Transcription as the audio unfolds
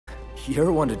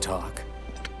You're one to talk.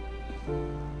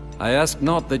 I ask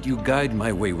not that you guide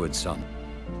my wayward son,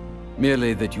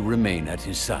 merely that you remain at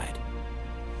his side.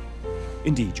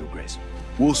 Indeed, Your Grace.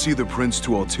 We'll see the Prince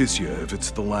to Alticia if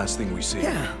it's the last thing we see.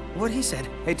 Yeah, what he said.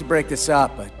 Hate to break this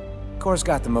up, but Kor's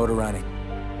got the motor running.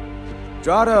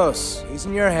 Drados, he's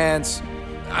in your hands.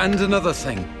 And another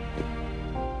thing.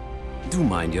 Do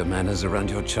mind your manners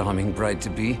around your charming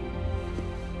bride-to-be.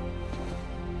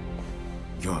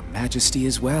 Your Majesty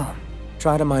as well.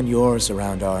 Try to mind yours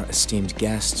around our esteemed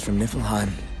guests from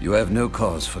Niflheim. You have no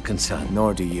cause for concern.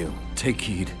 Nor do you. Take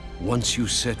heed. Once you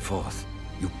set forth,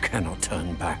 you cannot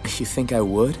turn back. You think I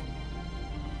would?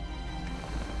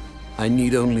 I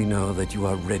need only know that you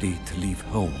are ready to leave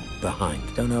home behind.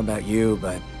 Don't know about you,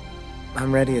 but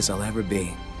I'm ready as I'll ever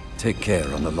be. Take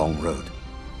care on the long road.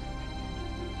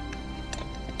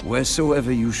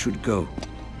 Wheresoever you should go,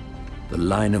 the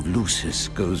line of Lucis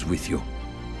goes with you.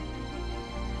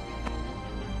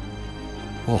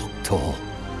 Walk tall,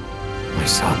 my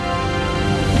son.